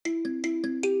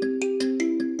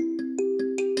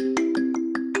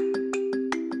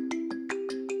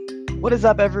What is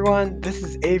up, everyone? This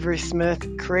is Avery Smith,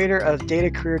 creator of Data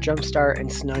Career Jumpstart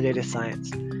and Snow Data Science.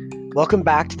 Welcome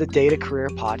back to the Data Career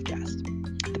Podcast,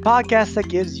 the podcast that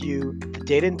gives you, the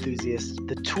data enthusiast,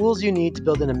 the tools you need to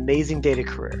build an amazing data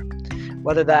career.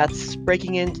 Whether that's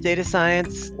breaking into data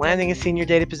science, landing a senior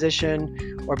data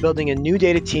position, or building a new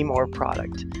data team or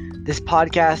product, this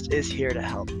podcast is here to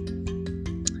help.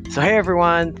 So hey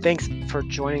everyone, thanks for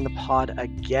joining the pod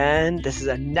again. This is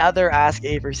another Ask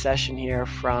Avery session here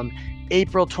from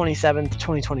April 27th,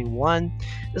 2021.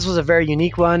 This was a very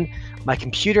unique one. My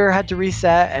computer had to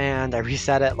reset and I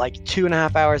reset it like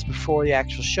 2.5 hours before the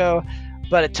actual show,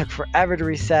 but it took forever to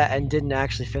reset and didn't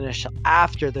actually finish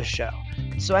after the show.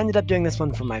 So I ended up doing this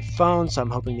one from my phone, so I'm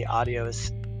hoping the audio is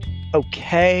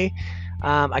okay.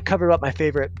 I covered what my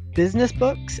favorite business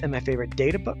books and my favorite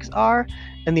data books are,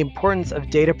 and the importance of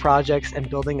data projects and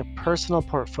building a personal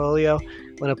portfolio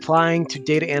when applying to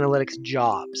data analytics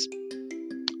jobs.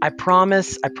 I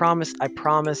promise,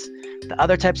 the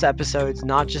other types of episodes,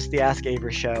 not just the Ask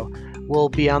Avery show, will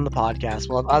be on the podcast.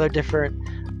 We'll have other different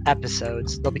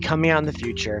episodes. They'll be coming out in the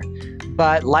future.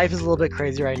 But life is a little bit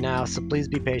crazy right now, so please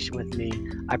be patient with me.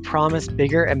 I promise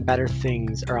bigger and better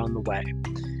things are on the way.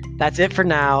 That's it for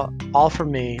now, all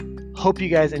from me. Hope you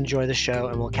guys enjoy the show,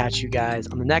 and we'll catch you guys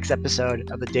on the next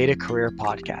episode of the Data Career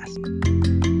Podcast.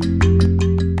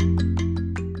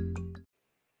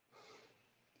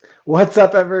 What's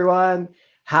up, everyone?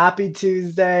 Happy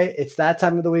Tuesday. It's that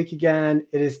time of the week again.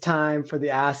 It is time for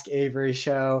the Ask Avery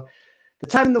show. The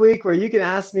time of the week where you can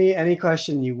ask me any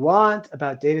question you want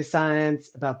about data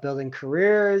science, about building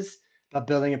careers, about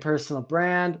building a personal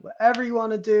brand, whatever you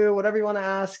want to do, whatever you want to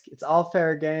ask. It's all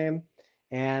fair game.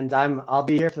 And I'll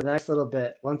be here for the next little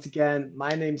bit. Once again,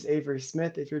 my name's Avery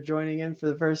Smith. If you're joining in for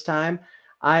the first time,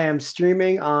 I am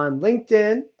streaming on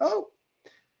LinkedIn.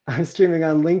 I'm streaming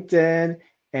on LinkedIn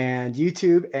and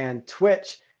YouTube and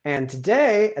Twitch. And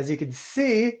today, as you can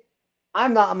see,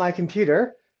 I'm not on my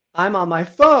computer. I'm on my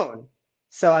phone.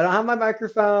 So I don't have my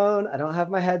microphone. I don't have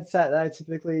my headset that I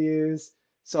typically use.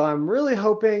 So I'm really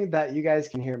hoping that you guys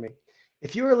can hear me.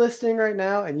 If you are listening right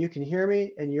now and you can hear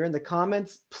me and you're in the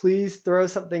comments, please throw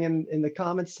something in the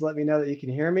comments to let me know that you can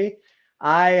hear me.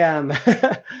 I am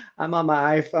I'm on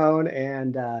my iPhone,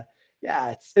 and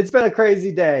yeah, it's been a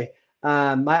crazy day.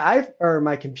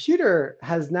 My computer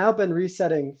has now been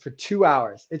resetting for 2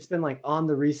 hours. It's been like on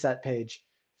the reset page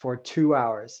for 2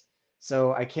 hours.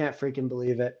 So I can't freaking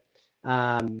believe it.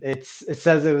 It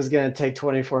says it was going to take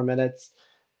 24 minutes.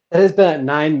 It has been at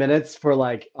 9 minutes for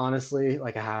honestly,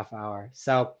 like a half hour.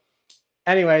 So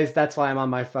anyways, that's why I'm on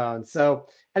my phone. So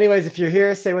anyways, if you're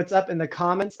here, say what's up in the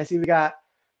comments. I see we got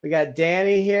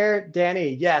Danny here. Danny,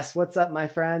 yes, what's up, my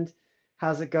friend?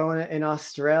 How's it going in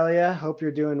Australia? Hope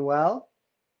you're doing well.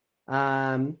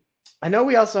 I know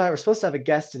we're supposed to have a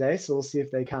guest today, so we'll see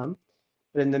if they come.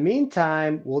 But in the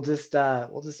meantime, we'll just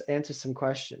answer some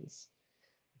questions.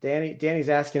 Danny's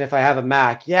asking if I have a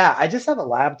Mac. Yeah, I just have a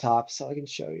laptop, so I can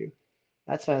show you.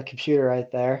 That's my computer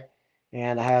right there.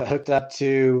 And I have it hooked up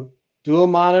to dual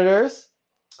monitors.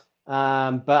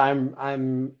 But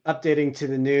I'm updating to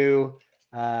the new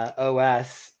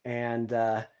OS,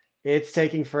 and it's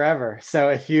taking forever. So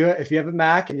if you have a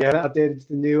Mac and you haven't updated to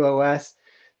the new OS,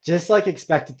 just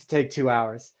expect it to take 2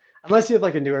 hours. Unless you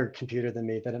have a newer computer than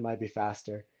me, then it might be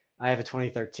faster. I have a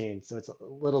 2013, so it's a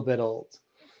little bit old.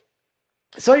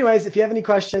 So anyways, if you have any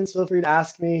questions, feel free to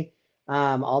ask me.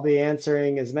 I'll be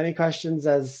answering as many questions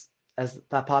as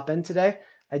that pop in today.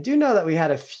 I do know that we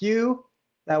had a few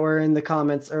that were in the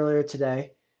comments earlier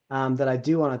today that I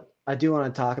do want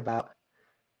to talk about.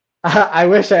 I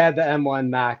wish I had the M1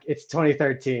 Mac. It's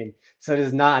 2013, so it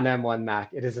is not an M1 Mac.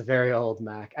 It is a very old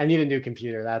Mac. I need a new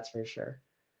computer, that's for sure.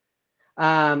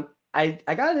 I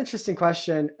got an interesting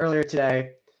question earlier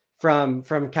today from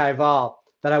Kaival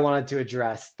that I wanted to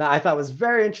address that I thought was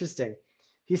very interesting.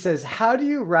 He says, how do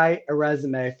you write a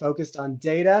resume focused on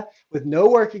data with no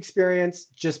work experience,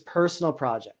 just personal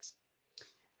projects?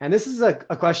 And this is a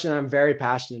question I'm very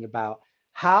passionate about.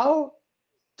 How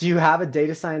do you have a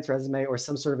data science resume or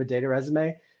some sort of a data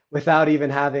resume without even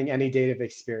having any data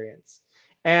experience?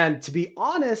 And to be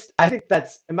honest, I think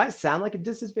it might sound like a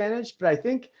disadvantage, but I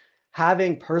think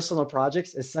having personal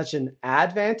projects is such an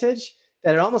advantage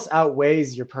that it almost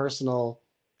outweighs your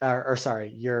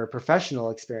your professional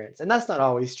experience. And that's not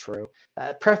always true.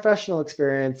 Professional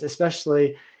experience,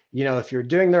 especially, if you're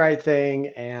doing the right thing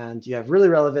and you have really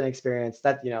relevant experience,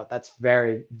 that's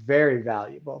very, very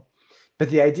valuable. But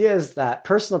the idea is that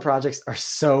personal projects are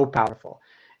so powerful.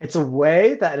 It's a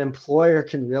way that an employer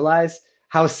can realize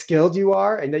how skilled you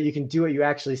are and that you can do what you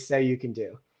actually say you can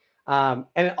do. And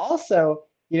it also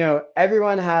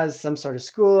everyone has some sort of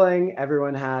schooling,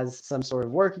 everyone has some sort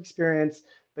of work experience,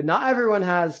 but not everyone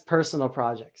has personal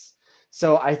projects.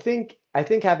 So I think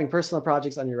having personal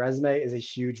projects on your resume is a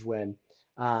huge win,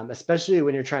 especially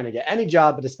when you're trying to get any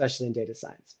job, but especially in data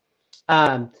science.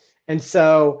 Um, and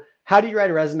so, how do you write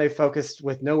a resume focused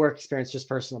with no work experience, just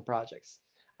personal projects?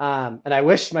 And I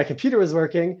wish my computer was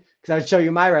working because I would show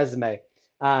you my resume.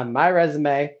 My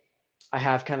resume, I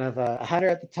have kind of a header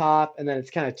at the top, and then it's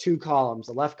kind of two columns,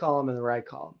 the left column and the right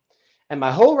column. And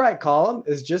my whole right column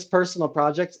is just personal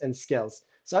projects and skills.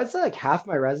 So I'd say like half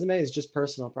my resume is just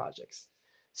personal projects.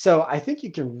 So I think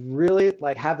you can really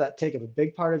like have that take up a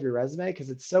big part of your resume because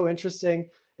it's so interesting.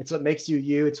 It's what makes you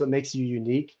you. It's what makes you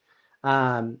unique.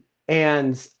 Um,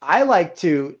 and I like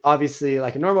to obviously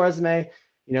like a normal resume,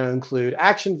 include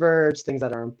action verbs, things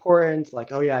that are important,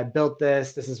 like, oh yeah, I built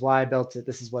this. This is why I built it.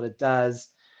 This is what it does.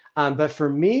 But for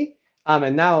me,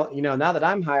 and now, now that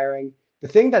I'm hiring, the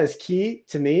thing that is key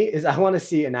to me is I want to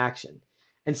see an action.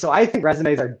 And so I think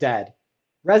resumes are dead.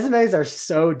 Resumes are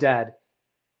so dead.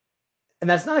 And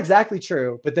that's not exactly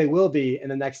true, but they will be in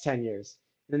the next 10 years,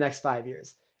 in the next 5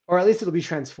 years, or at least it'll be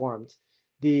transformed.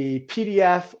 The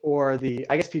PDF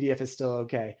I guess PDF is still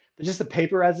okay, but just the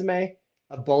paper resume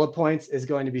of bullet points is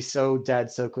going to be so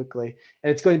dead so quickly.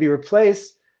 And it's going to be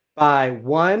replaced by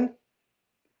one,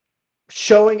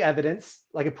 showing evidence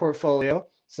like a portfolio.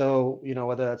 So,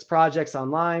 whether that's projects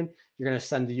online, you're going to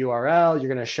send the URL, you're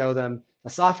going to show them a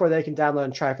software they can download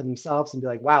and try for themselves and be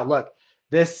like, wow, look,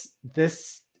 this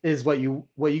is what you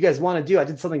guys want to do. I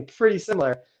did something pretty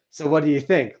similar. So what do you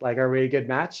think? Like, are we a good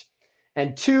match?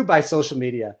 And two, by social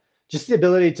media, just the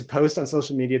ability to post on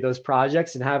social media those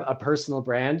projects and have a personal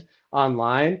brand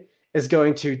online is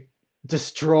going to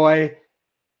destroy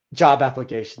job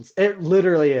applications. It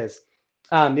literally is.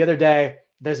 The other day,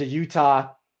 there's a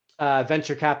Utah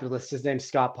venture capitalist. His name's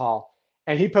Scott Paul,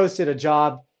 and he posted a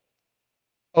job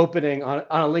opening on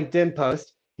a LinkedIn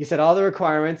post. He said all the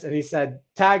requirements, and he said,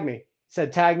 tag me. He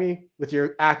said, tag me with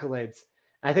your accolades.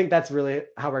 I think that's really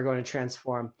how we're going to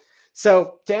transform.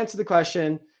 So to answer the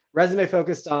question, resume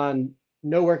focused on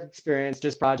no work experience,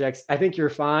 just projects. I think you're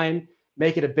fine.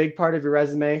 Make it a big part of your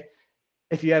resume.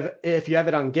 If you have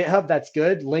it on GitHub, that's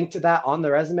good. Link to that on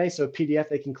the resume, so a PDF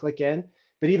they can click in.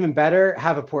 But even better,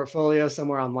 have a portfolio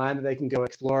somewhere online that they can go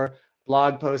explore,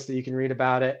 blog posts that you can read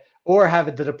about it, or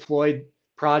have the deployed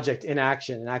project in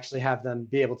action and actually have them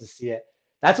be able to see it.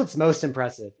 That's what's most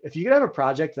impressive. If you could have a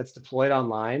project that's deployed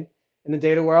online in the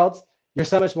data world, you're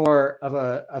so much more of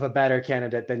a better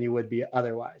candidate than you would be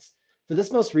otherwise. For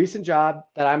this most recent job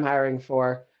that I'm hiring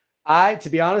for, to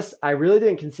be honest, I really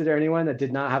didn't consider anyone that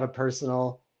did not have a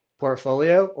personal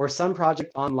portfolio or some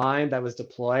project online that was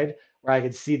deployed where I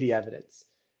could see the evidence.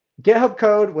 GitHub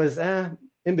code was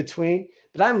in between,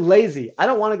 but I'm lazy. I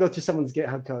don't want to go through someone's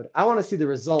GitHub code. I want to see the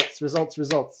results.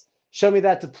 Show me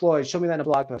that deployed. Show me that in a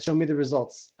blog post. Show me the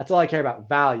results. That's all I care about,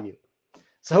 value.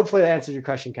 So hopefully that answered your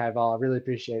question, Kaival. I really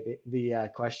appreciate the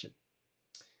question.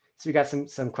 So we got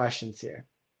some questions here.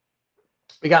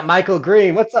 We got Michael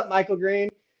Green. What's up, Michael Green?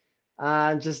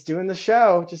 Just doing the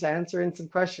show, just answering some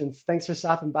questions. Thanks for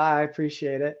stopping by. I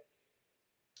appreciate it.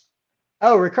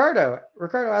 Oh, Ricardo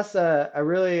asked a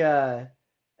really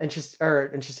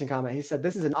interesting comment. He said,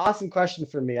 "This is an awesome question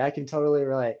for me. I can totally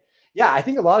relate." Yeah, I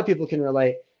think a lot of people can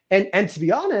relate. And to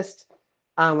be honest,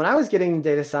 when I was getting into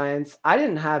data science, I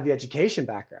didn't have the education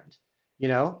background.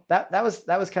 That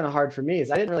was kind of hard for me.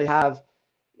 Is I didn't really have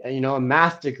a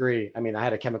math degree. I mean, I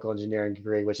had a chemical engineering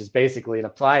degree, which is basically an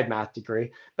applied math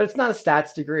degree, but it's not a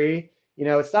stats degree.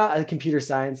 It's not a computer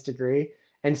science degree.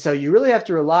 And so you really have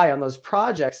to rely on those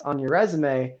projects on your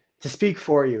resume to speak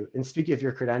for you and speak of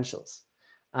your credentials.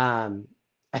 I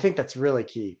think that's really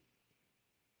key.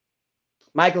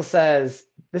 Michael says,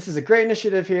 this is a great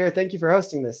initiative here. Thank you for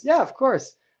hosting this. Yeah, of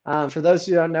course. For those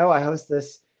who don't know, I host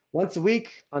this once a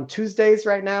week on Tuesdays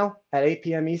right now at 8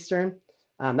 p.m. Eastern.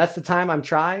 That's the time I'm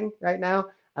trying right now.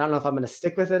 I don't know if I'm going to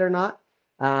stick with it or not.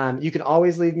 You can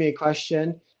always leave me a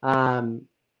question,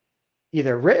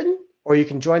 either written or you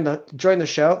can join the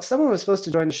show. Someone was supposed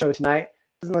to join the show tonight.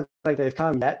 Doesn't look like they've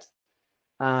come yet.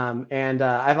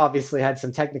 I've obviously had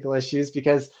some technical issues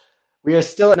because we are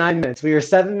still at 9 minutes. We are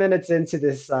 7 minutes into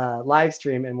this live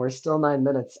stream, and we're still 9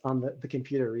 minutes on the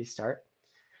computer restart.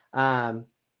 All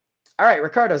right,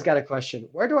 Ricardo's got a question.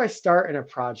 Where do I start in a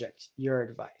project? Your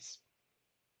advice.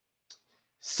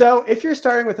 So if you're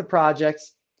starting with a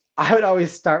project, I would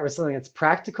always start with something that's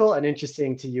practical and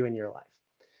interesting to you in your life.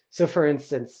 So for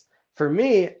instance, for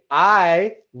me,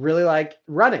 I really like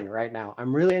running right now.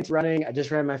 I'm really into running. I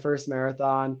just ran my first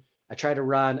marathon. I try to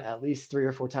run at least 3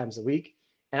 or 4 times a week,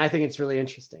 and I think it's really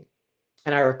interesting.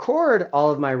 And I record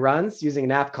all of my runs using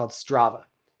an app called Strava.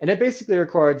 And it basically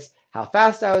records how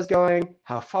fast I was going,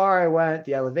 how far I went,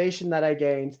 the elevation that I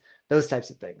gained, those types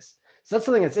of things. So that's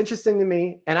something that's interesting to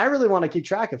me. And I really want to keep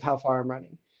track of how far I'm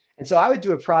running. And so I would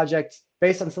do a project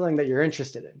based on something that you're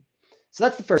interested in. So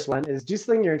that's the first one, is do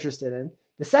something you're interested in.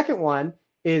 The second one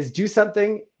is do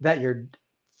something that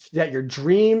your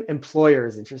dream employer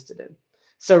is interested in.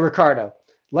 So Ricardo,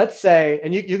 let's say,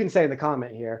 and you can say in the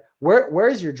comment here,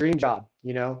 where's your dream job?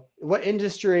 You know, what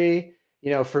industry?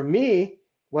 You know, for me,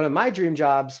 one of my dream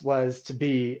jobs was to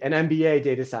be an NBA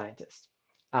data scientist.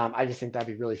 I just think that'd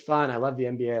be really fun. I love the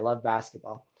NBA. I love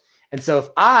basketball. And so if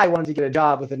I wanted to get a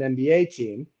job with an NBA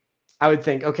team, I would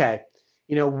think, okay,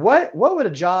 you know, what would a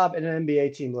job in an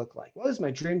NBA team look like? What does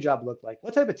my dream job look like?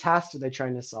 What type of tasks are they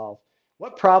trying to solve?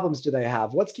 What problems do they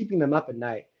have? What's keeping them up at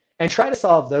night? And try to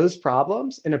solve those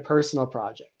problems in a personal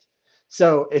project.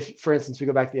 So if, for instance, we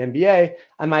go back to the NBA,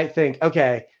 I might think,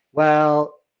 okay,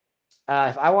 well,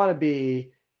 if I want to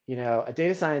be, you know, a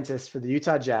data scientist for the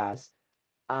Utah Jazz,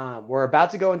 we're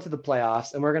about to go into the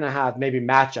playoffs and we're going to have maybe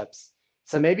matchups.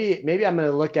 So maybe I'm going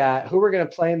to look at who we're going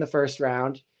to play in the first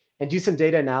round and do some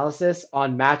data analysis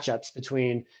on matchups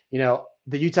between, you know,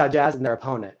 the Utah Jazz and their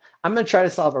opponent. I'm going to try to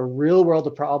solve a real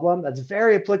world problem that's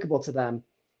very applicable to them.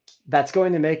 That's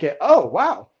going to make it, oh,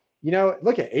 wow, you know,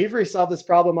 look at Avery solved this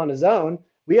problem on his own.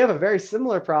 We have a very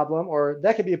similar problem, or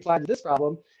that could be applied to this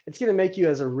problem. It's going to make you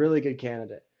as a really good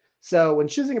candidate. So when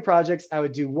choosing a project, I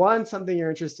would do one, something you're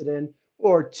interested in,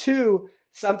 or two,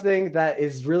 something that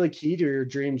is really key to your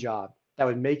dream job that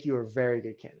would make you a very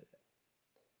good candidate.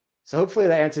 So hopefully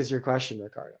that answers your question,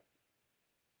 Ricardo.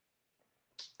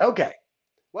 Okay,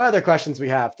 what other questions we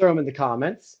have? Throw them in the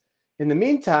comments. In the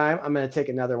meantime, I'm going to take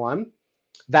another one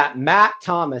that Matt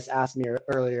Thomas asked me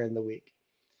earlier in the week.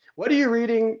 What are you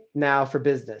reading now for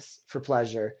business, for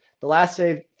pleasure? The last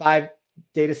five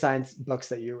data science books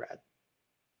that you read.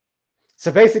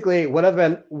 So basically, what have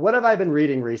I been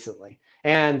reading recently?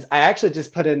 And I actually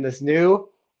just put in this new.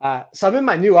 So I'm in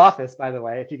my new office, by the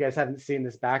way. If you guys haven't seen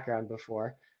this background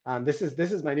before, this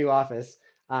is my new office.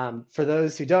 For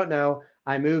those who don't know,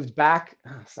 I moved back.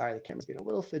 Oh, sorry, the camera's being a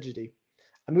little fidgety.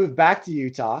 I moved back to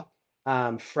Utah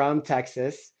from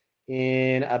Texas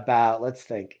in about, let's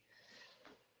think,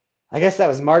 I guess that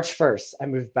was March 1st. I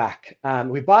moved back.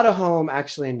 We bought a home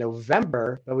actually in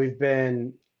November, but we've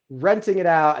been renting it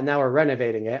out and now we're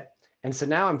renovating it. And so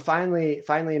now I'm finally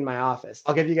in my office.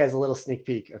 I'll give you guys a little sneak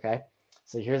peek, okay?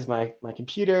 So here's my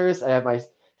computers. I have my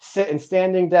sit and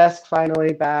standing desk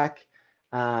finally back.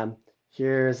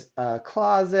 Here's a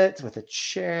closet with a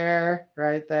chair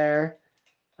right there.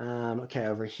 Okay,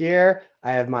 over here,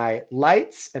 I have my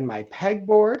lights and my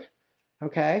pegboard.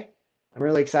 Okay, I'm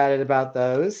really excited about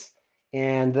those.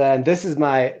 And then this is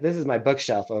my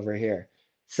bookshelf over here.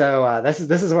 So this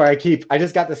is where I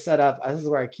just got this set up. This is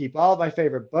where I keep all of my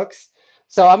favorite books.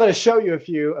 So I'm going to show you a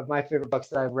few of my favorite books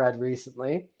that I've read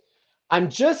recently. I'm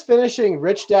just finishing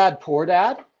Rich Dad, Poor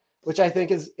Dad, which I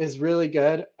think is really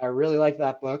good. I really like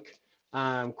that book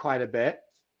quite a bit.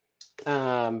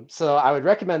 So I would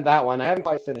recommend that one. I haven't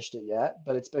quite finished it yet,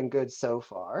 but it's been good so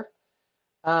far.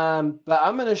 But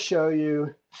I'm going to show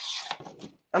you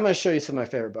some of my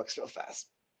favorite books real fast.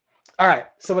 All right.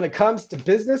 So when it comes to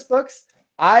business books,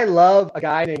 I love a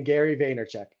guy named Gary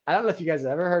Vaynerchuk. I don't know if you guys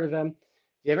have ever heard of him. If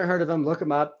you haven't heard of him, look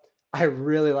him up. I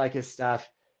really like his stuff.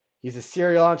 He's a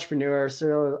serial entrepreneur,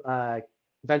 serial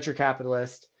venture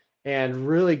capitalist, and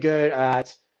really good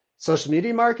at social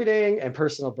media marketing and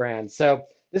personal brands. So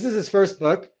this is his first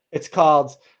book. It's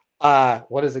called,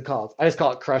 what is it called? I just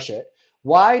call it Crush It.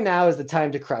 Why Now is the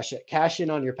Time to Crush It. Cash in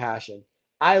on your passion.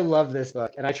 I love this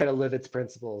book and I try to live its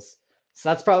principles. So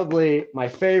that's probably my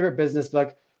favorite business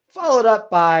book, followed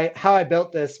up by How I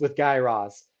Built This with Guy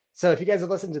Raz. So if you guys have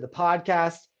listened to the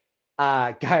podcast,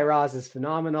 Guy Raz is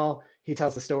phenomenal. He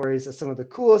tells the stories of some of the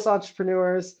coolest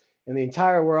entrepreneurs in the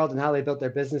entire world and how they built their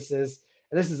businesses.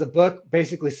 And this is a book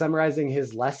basically summarizing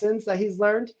his lessons that he's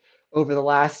learned over the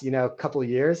last, couple of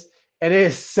years. And it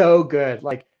is so good.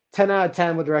 Like 10 out of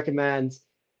 10 would recommend.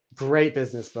 Great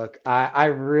business book. I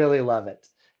really love it.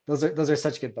 Those are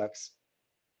such good books.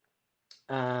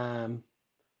 Yes.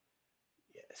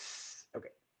 Okay.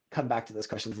 Come back to those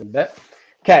questions in a bit.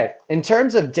 Okay. In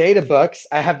terms of data books,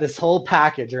 I have this whole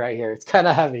package right here. It's kind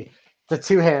of heavy. It's a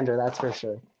two-hander, that's for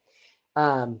sure.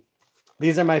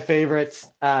 These are my favorite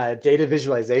data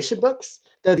visualization books.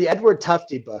 They're the Edward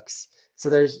Tufte books. So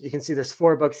you can see there's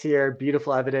 4 books here: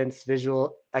 Beautiful Evidence,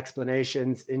 Visual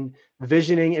Explanations,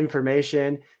 Envisioning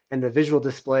Information, and the Visual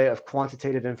Display of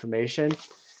Quantitative Information.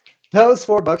 Those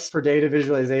 4 books for data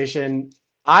visualization,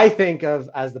 I think of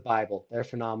as the Bible. They're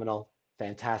phenomenal.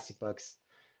 fantastic books.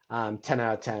 10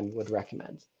 out of 10 would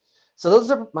recommend. So those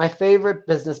are my favorite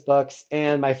business books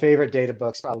and my favorite data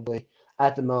books probably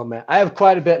at the moment. I have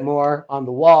quite a bit more on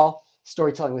the wall.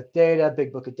 Storytelling with Data,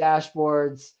 Big Book of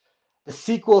Dashboards, the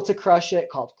sequel to Crush It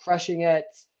called Crushing It.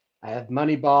 I have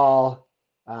Moneyball,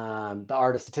 The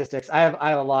Art of Statistics. I have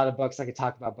a lot of books. I could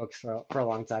talk about books for a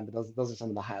long time, but those are some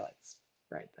of the highlights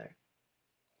right there.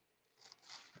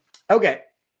 Okay,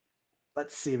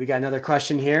 let's see. We got another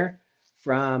question here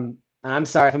from, I'm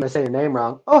sorry if I'm going to say your name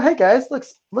wrong. Oh, hey guys,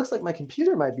 looks like my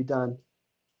computer might be done.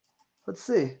 Let's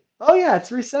see. Oh yeah,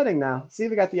 it's resetting now. See,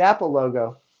 we got the Apple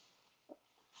logo.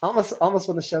 Almost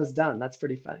when the show's done. That's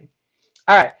pretty funny.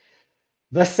 All right,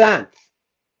 Vasant.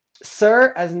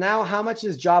 Sir, as now, how much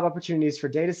is job opportunities for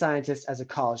data scientists as a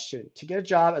college student? To get a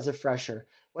job as a fresher,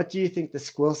 what do you think the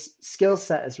skill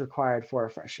set is required for a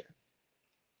fresher?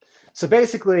 So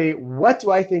basically, what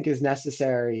do I think is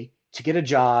necessary to get a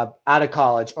job out of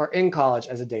college or in college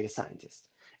as a data scientist?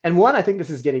 And one, I think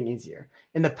this is getting easier.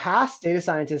 In the past, data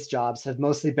scientist jobs have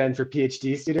mostly been for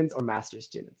PhD students or master's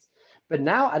students. But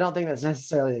now I don't think that's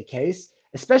necessarily the case,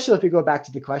 especially if we go back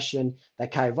to the question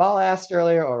that Kai Val asked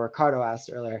earlier or Ricardo asked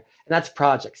earlier, and that's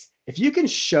projects. If you can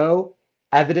show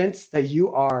evidence that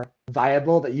you are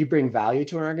viable, that you bring value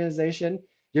to an organization,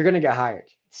 you're going to get hired.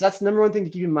 So that's the number one thing to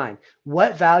keep in mind.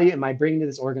 What value am I bringing to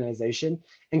this organization?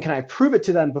 And can I prove it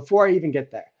to them before I even get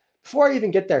there? Before I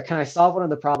even get there, can I solve one of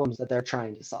the problems that they're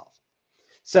trying to solve?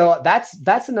 So that's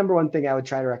the number one thing I would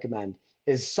try to recommend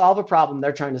is solve a problem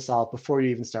they're trying to solve before you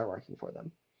even start working for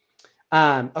them.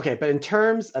 Okay, but in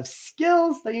terms of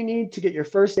skills that you need to get your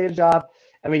first data job,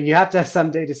 I mean, you have to have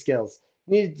some data skills.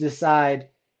 You need to decide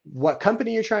what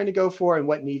company you're trying to go for and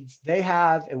what needs they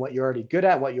have and what you're already good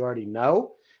at, what you already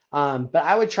know. But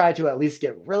I would try to at least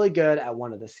get really good at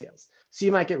one of the skills. So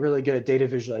you might get really good at data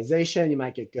visualization. You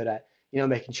might get good at,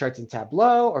 making charts in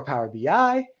Tableau or Power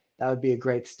BI. That would be a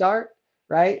great start,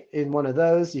 right? In one of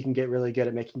those, you can get really good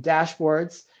at making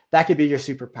dashboards. That could be your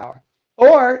superpower.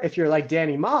 Or if you're like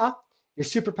Danny Ma, your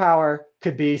superpower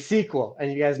could be SQL.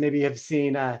 And you guys maybe have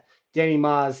seen Danny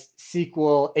Ma's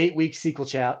SQL 8-week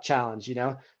SQL challenge.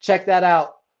 Check that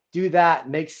out. Do that.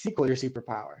 Make SQL your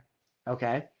superpower.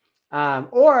 Okay.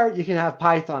 Or you can have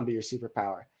Python be your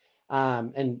superpower.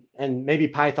 And maybe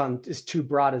Python is too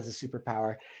broad as a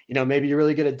superpower. Maybe you're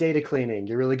really good at data cleaning.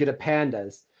 You're really good at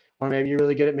pandas. Or maybe you're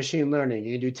really good at machine learning.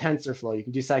 You can do TensorFlow. You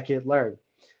can do scikit-learn.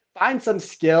 Find some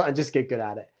skill and just get good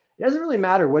at it. It doesn't really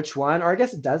matter which one, or I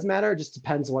guess it does matter. It just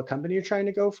depends on what company you're trying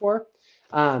to go for.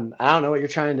 I don't know what you're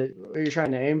trying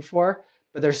to aim for,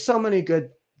 but there's so many good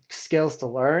skills to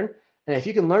learn. And if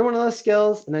you can learn one of those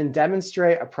skills and then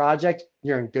demonstrate a project,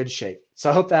 you're in good shape. So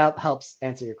I hope that helps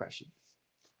answer your question.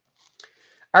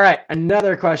 All right,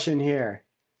 another question here.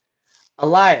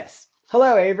 Elias.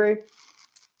 Hello, Avery.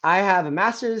 I have a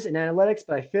master's in analytics,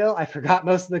 but I feel I forgot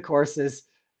most of the courses.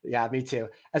 Yeah, me too.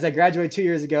 As I graduated 2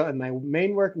 years ago, and my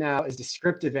main work now is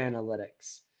descriptive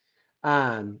analytics.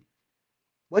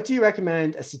 What do you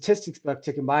recommend a statistics book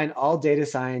to combine all data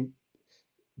science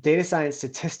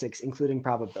statistics, including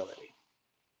probability?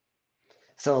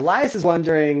 So Elias is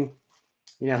wondering,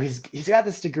 he's got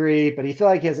this degree, but he feels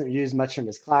like he hasn't used much from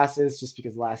his classes just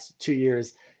because the last 2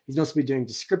 years he's mostly doing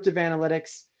descriptive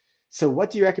analytics. So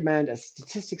what do you recommend a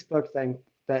statistics book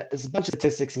that is a bunch of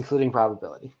statistics, including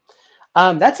probability?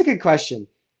 That's a good question.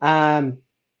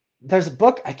 There's a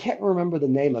book, I can't remember the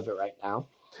name of it right now,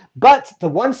 but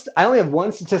I only have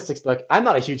one statistics book. I'm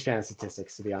not a huge fan of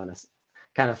statistics, to be honest.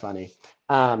 Kind of funny.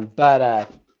 But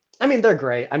I mean, they're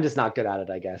great. I'm just not good at it,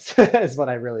 I guess, is what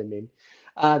I really mean.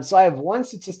 So I have one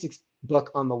statistics book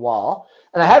on the wall,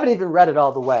 and I haven't even read it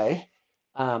all the way.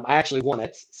 I actually won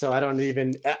it, so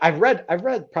I've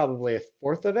read probably a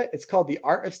fourth of it. It's called The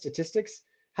Art of Statistics,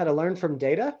 How to Learn from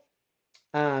Data,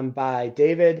 by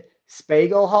David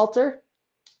Spiegelhalter.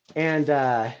 And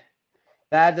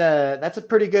that's a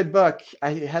pretty good book.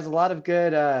 It has a lot of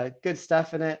good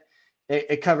stuff in it.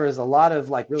 It covers a lot of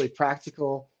like really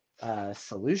practical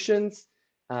solutions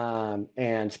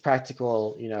and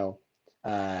practical,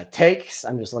 takes.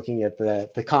 I'm just looking at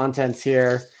the contents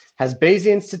here. Has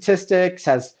Bayesian statistics,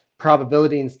 has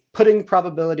putting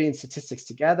probability and statistics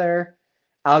together,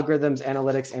 algorithms,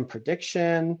 analytics, and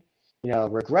prediction,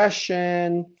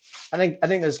 regression. I think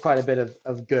there's quite a bit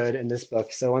of good in this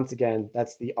book. So once again,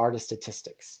 that's The Art of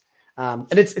Statistics. And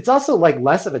it's also like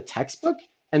less of a textbook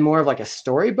and more of like a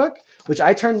storybook, which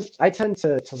I tend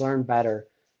to learn better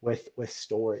with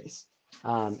stories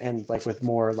and like with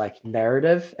more like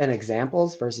narrative and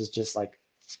examples versus just like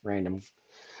random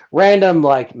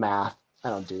like math. I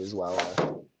don't do as well with.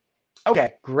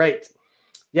 Okay, great.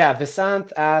 Yeah,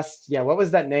 Vasant asked, what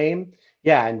was that name?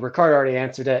 Yeah, and Ricardo already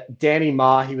answered it. Danny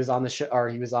Ma, he was on the show, or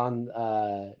he was on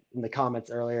in the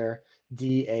comments earlier.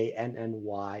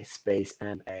 DANNY space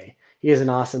MA. He has an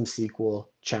awesome SQL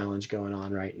challenge going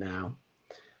on right now.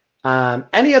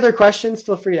 Any other questions?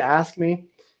 Feel free to ask me.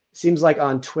 Seems like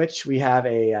on Twitch we have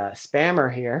a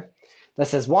spammer here that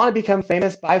says, "Want to become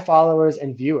famous? Buy followers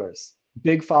and viewers.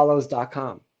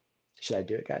 Bigfollows.com." Should I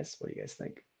do it, guys? What do you guys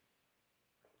think?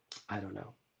 I don't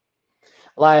know.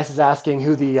 Elias is asking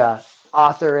who the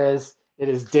author is. It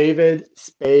is David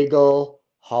Spiegel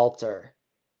Halter.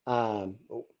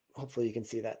 Hopefully you can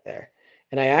see that there.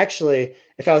 And I actually,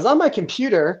 if I was on my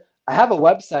computer, I have a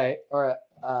website or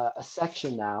a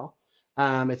section now.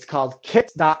 It's called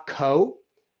kit.co,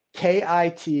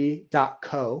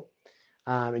 KIT.co.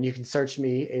 And you can search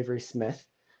me, Avery Smith.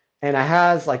 And it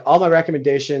has like all my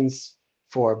recommendations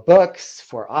for books,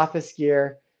 for office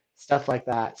gear, stuff like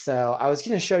that. So I was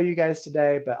going to show you guys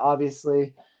today, but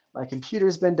obviously my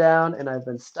computer's been down and I've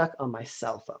been stuck on my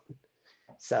cell phone.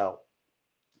 So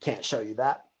can't show you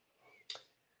that.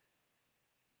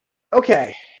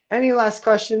 Okay, any last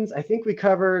questions? I think we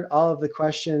covered all of the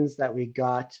questions that we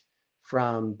got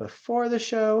from before the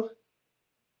show.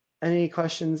 Any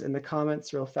questions in the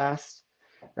comments real fast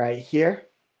right here?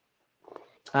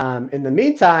 In the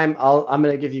meantime, I'm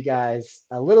going to give you guys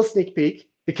a little sneak peek.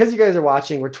 Because you guys are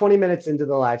watching, we're 20 minutes into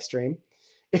the live stream.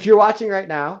 If you're watching right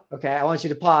now, okay, I want you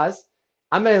to pause.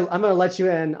 I'm gonna let you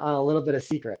in on a little bit of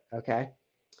secret, okay?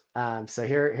 So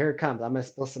here it comes. I'm gonna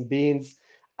spill some beans.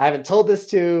 I haven't told this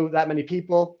to that many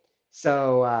people,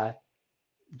 so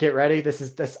get ready.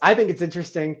 This. I think it's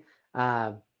interesting,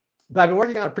 but I've been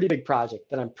working on a pretty big project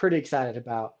that I'm pretty excited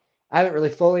about. I haven't really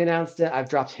fully announced it. I've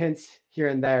dropped hints here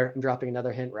and there. I'm dropping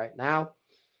another hint right now,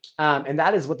 and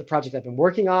that is what the project I've been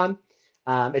working on.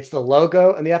 It's the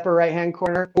logo in the upper right-hand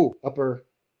corner.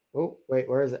 Oh, wait,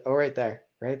 where is it? Oh, right there,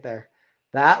 right there.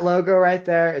 That logo right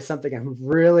there is something I'm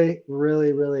really,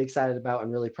 really, really excited about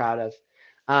and really proud of.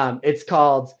 It's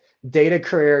called Data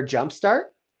Career Jumpstart.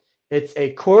 It's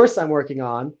a course I'm working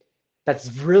on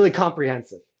that's really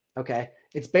comprehensive, okay?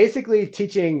 It's basically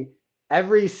teaching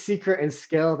every secret and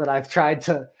skill that I've tried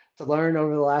to learn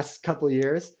over the last couple of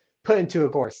years, put into a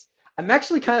course. I'm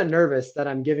actually kind of nervous that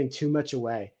I'm giving too much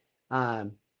away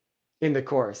in the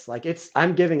course. Like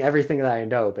I'm giving everything that I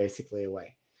know basically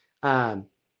away.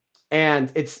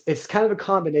 And it's kind of a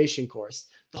combination course.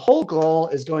 The whole goal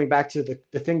is going back to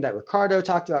the thing that Ricardo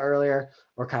talked about earlier,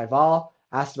 or Kaival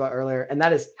asked about earlier, and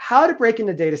that is how to break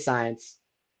into data science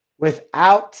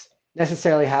without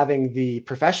necessarily having the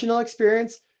professional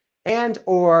experience and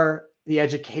or the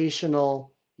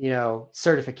educational,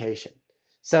 certification.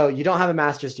 So you don't have a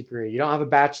master's degree, you don't have a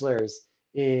bachelor's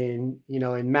in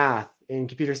math, in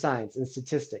computer science, in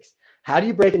statistics. How do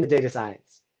you break into data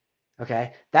science?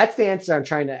 Okay, that's the answer I'm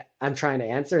trying to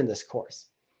answer in this course.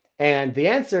 And the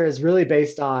answer is really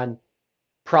based on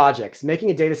projects,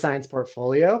 making a data science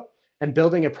portfolio and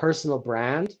building a personal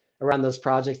brand around those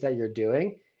projects that you're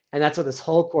doing. And that's what this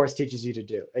whole course teaches you to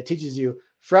do. It teaches you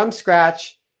from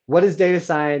scratch, what is data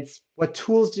science? What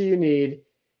tools do you need?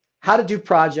 How to do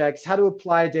projects, how to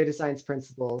apply data science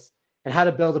principles, and how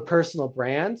to build a personal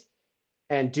brand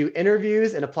and do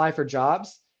interviews and apply for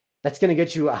jobs. That's going to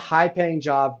get you a high paying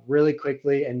job really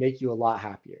quickly and make you a lot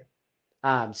happier.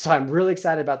 So I'm really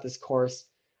excited about this course.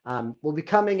 We'll be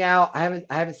coming out. I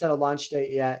haven't set a launch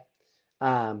date yet,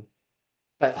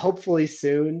 but hopefully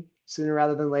sooner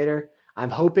rather than later. I'm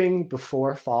hoping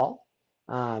before fall,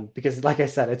 because like I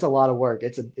said, it's a lot of work.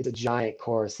 It's a giant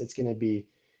course. It's going to be,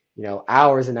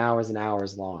 hours and hours and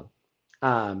hours long,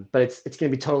 but it's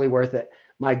going to be totally worth it.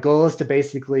 My goal is to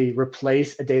basically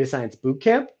replace a data science boot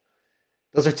camp.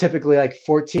 Those are typically like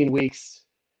 14 weeks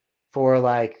for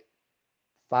like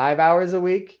 5 hours a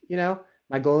week.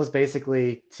 My goal is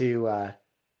basically to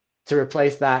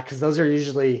replace that, because those are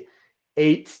usually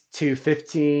 $8,000 to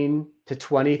 $15,000 to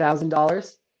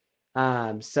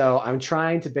 $20,000. So I'm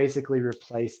trying to basically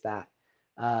replace that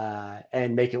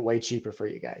and make it way cheaper for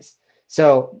you guys.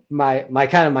 So my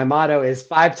motto is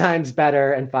 5 times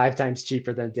better and 5 times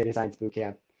cheaper than data science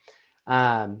bootcamp.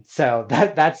 So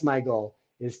that's my goal,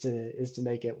 is to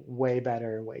make it way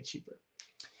better and way cheaper.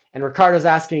 And Ricardo's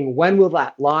asking, when will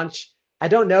that launch? I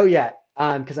don't know yet,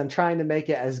 because I'm trying to make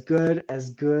it as good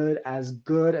as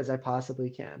I possibly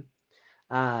can.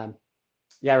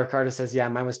 Yeah, Ricardo says, yeah,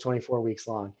 mine was 24 weeks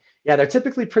long. Yeah, they're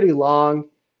typically pretty long.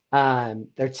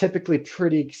 They're typically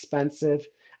pretty expensive.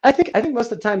 I think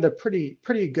most of the time they're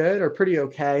pretty good or pretty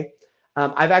okay.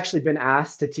 I've actually been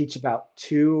asked to teach about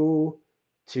 2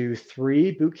 to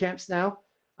 3 boot camps now,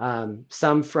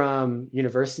 some from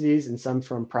universities and some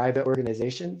from private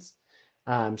organizations.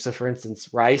 So for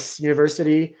instance, Rice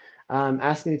University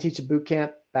asked me to teach a boot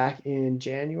camp back in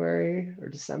January or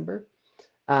December.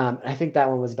 I think that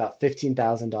one was about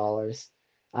 $15,000.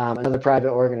 Another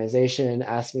private organization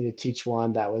asked me to teach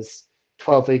one that was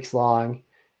 12 weeks long,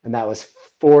 and that was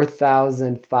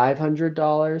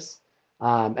 $4,500.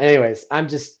 Anyways, I'm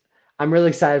really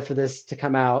excited for this to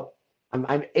come out.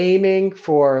 I'm aiming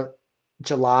for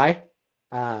July,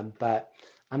 but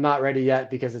I'm not ready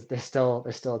yet because there's still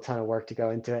a ton of work to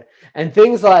go into it. And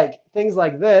things like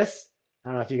this, I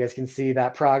don't know if you guys can see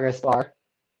that progress bar.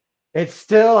 It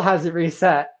still hasn't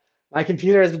reset. My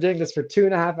computer has been doing this for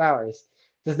 2.5 hours.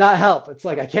 Does not help. It's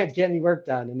like I can't get any work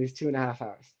done in these 2.5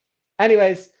 hours.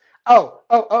 Anyways,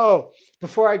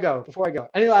 before I go,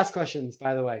 any last questions,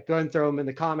 by the way, go ahead and throw them in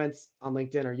the comments on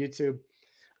LinkedIn or YouTube.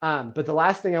 But the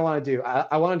last thing I want to do,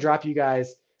 I want to drop you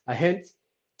guys a hint,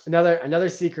 another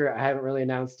secret I haven't really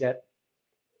announced yet,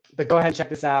 but go ahead and check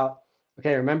this out.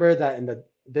 Okay, remember that in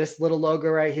this little logo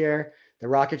right here, the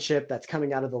rocket ship that's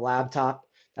coming out of the laptop,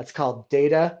 that's called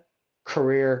Data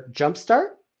Career Jumpstart.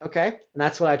 Okay, and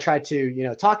that's what I try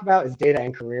to talk about is data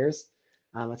and careers.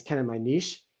 That's kind of my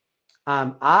niche.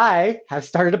 I have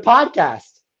started a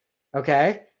podcast.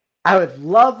 Okay, I would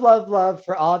love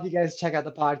for all of you guys to check out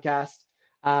the podcast.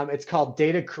 It's called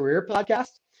Data Career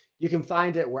Podcast. You can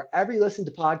find it wherever you listen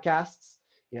to podcasts.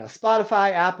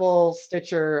 Spotify, Apple,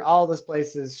 Stitcher, all those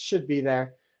places should be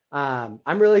there. I'm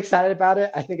really excited about it.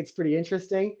 I think it's pretty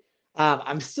interesting.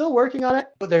 I'm still working on it,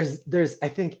 but there's I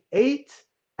think 8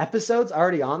 episodes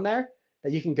already on there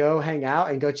that you can go hang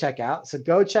out and go check out. So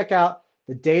go check out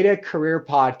the Data Career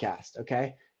Podcast.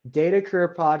 Okay, Data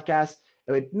Career Podcast.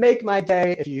 It would make my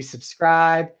day if you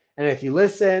subscribe and if you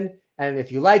listen and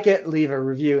if you like it, leave a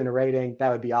review and a rating.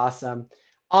 That would be awesome.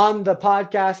 On the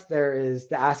podcast, there is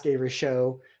the Ask Avery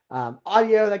Show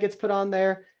audio that gets put on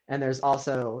there. And there's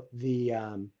also the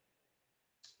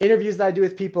interviews that I do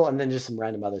with people and then just some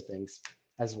random other things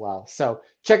as well. So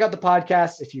check out the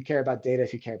podcast if you care about data,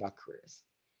 if you care about careers.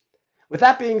 With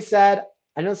that being said,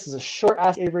 I know this is a short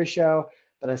Ask Avery show,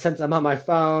 but since I'm on my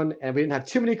phone and we didn't have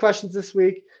too many questions this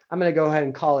week, I'm going to go ahead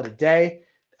and call it a day.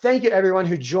 Thank you to everyone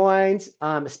who joined,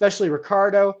 especially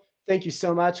Ricardo. Thank you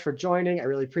so much for joining. I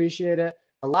really appreciate it.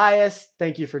 Elias,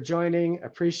 thank you for joining.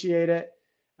 Appreciate it.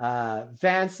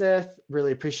 Vanseth,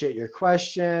 really appreciate your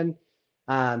question.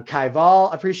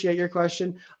 Kaival, appreciate your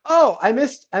question. Oh, I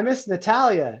missed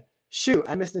Natalia. Shoot,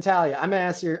 I missed Natalia. I'm gonna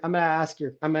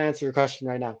answer your question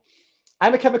right now.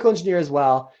 I'm a chemical engineer as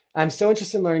well. I'm so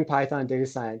interested in learning Python and data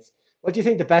science. What do you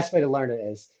think the best way to learn it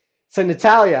is? So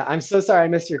Natalia, I'm so sorry I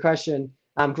missed your question.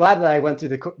 I'm glad that I went through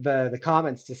the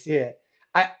comments to see it.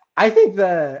 I think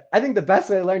the best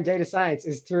way to learn data science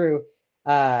is through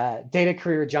Data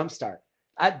Career Jumpstart.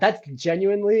 That's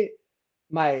genuinely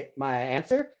my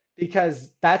answer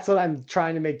because that's what I'm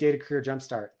trying to make Data Career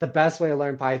Jumpstart. The best way to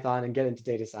learn Python and get into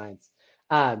data science.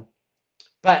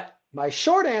 But my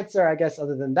short answer, I guess,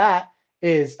 other than that,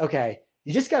 is okay.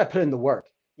 You just got to put in the work.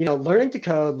 Learning to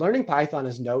code, learning Python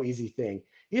is no easy thing.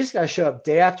 You just got to show up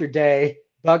day after day,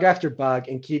 bug after bug,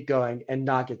 and keep going and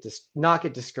not get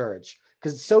discouraged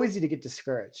because it's so easy to get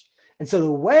discouraged. And so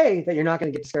the way that you're not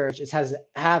going to get discouraged is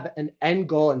have an end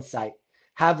goal in sight.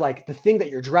 Have like the thing that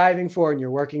you're driving for and you're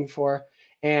working for.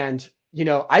 And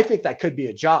I think that could be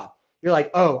a job. You're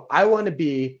like, oh, I want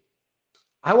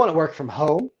to work from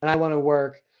home and I want to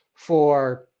work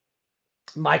for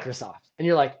Microsoft. And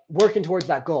you're like working towards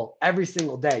that goal every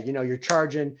single day. You're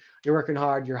charging, you're working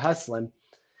hard, you're hustling.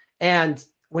 And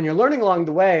when you're learning along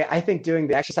the way, I think doing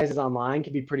the exercises online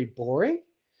can be pretty boring.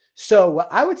 So what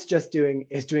I would suggest doing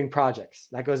is doing projects.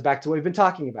 That goes back to what we've been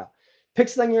talking about. Pick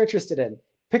something you're interested in.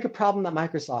 Pick a problem that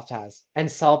Microsoft has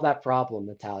and solve that problem,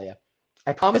 Natalia.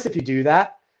 I promise if you do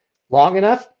that long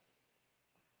enough,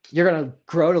 you're going to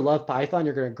grow to love Python.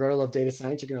 You're going to grow to love data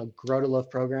science. You're going to grow to love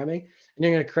programming. And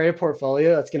you're going to create a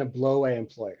portfolio that's going to blow away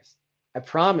employers. I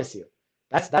promise you.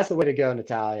 That's the way to go,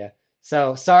 Natalia.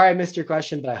 So sorry I missed your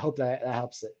question, but I hope that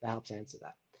helps answer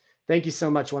that. Thank you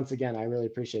so much once again. I really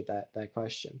appreciate that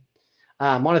question.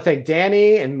 I want to thank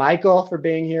Danny and Michael for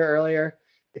being here earlier.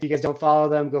 If you guys don't follow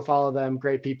them, go follow them.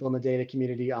 Great people in the data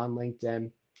community on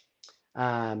LinkedIn.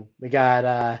 We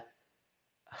got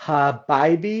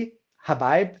Habaib.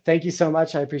 Thank you so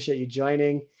much. I appreciate you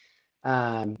joining.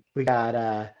 We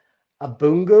got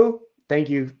Abungu. Thank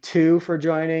you too for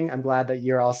joining. I'm glad that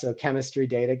you're also a chemistry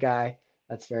data guy.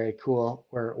 That's very cool.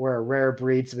 We're a rare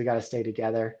breed, so we got to stay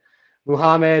together.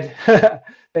 Muhammad,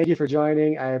 thank you for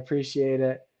joining. I appreciate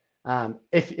it.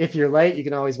 If you're late, you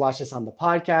can always watch this on the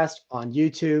podcast, on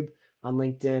YouTube, on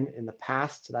LinkedIn in the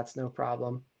past, so that's no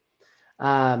problem.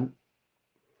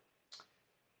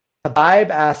 Vibe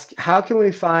asks, how can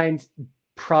we find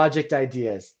project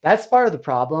ideas? That's part of the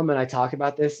problem, and I talk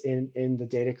about this in the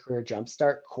Data Career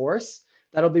Jumpstart course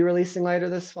that'll be releasing later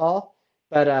this fall.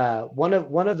 But one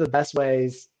of the best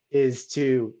ways is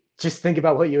to just think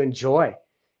about what you enjoy.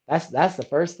 That's the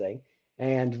first thing,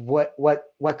 and what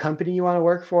company you want to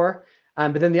work for.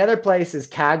 But then the other place is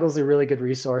Kaggle's a really good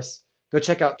resource. Go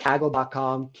check out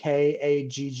kaggle.com,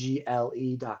 Kaggle.com.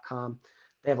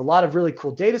 They have a lot of really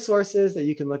cool data sources that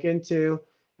you can look into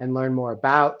and learn more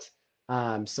about.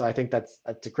 So I think that's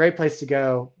a great place to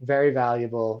go. Very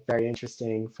valuable, very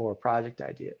interesting for project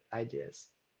ideas.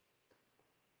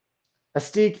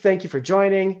 Astik, thank you for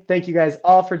joining. Thank you guys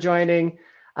all for joining.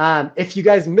 If you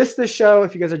guys missed the show,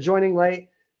 if you guys are joining late,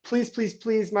 please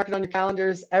mark it on your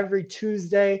calendars every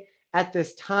Tuesday at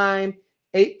this time,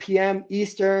 8 p.m.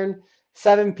 Eastern,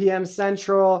 7 p.m.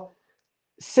 Central,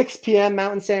 6 p.m.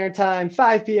 Mountain Standard Time,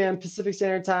 5 p.m. Pacific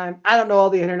Standard Time. I don't know all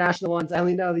the international ones. I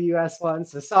only know the US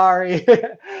ones, so sorry.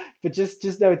 But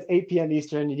just know it's 8 p.m.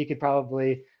 Eastern, and you could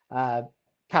probably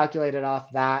calculate it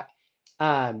off that.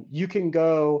 You can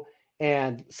go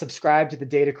and subscribe to the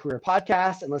Data Career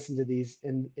Podcast and listen to these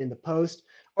in the post,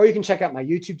 or you can check out my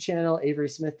YouTube channel, Avery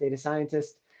Smith, Data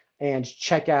Scientist, and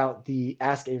check out the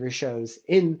Ask Avery shows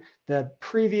in the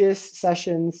previous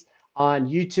sessions on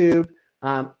YouTube.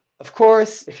 Of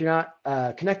course, if you're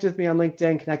not connected with me on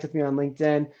LinkedIn, connect with me on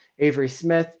LinkedIn, Avery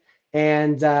Smith.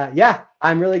 And yeah,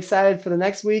 I'm really excited for the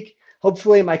next week.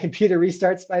 Hopefully my computer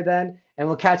restarts by then, and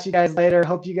we'll catch you guys later.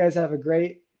 Hope you guys have a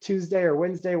great Tuesday or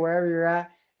Wednesday, wherever you're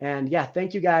at. And yeah,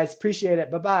 thank you guys. Appreciate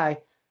it. Bye-bye.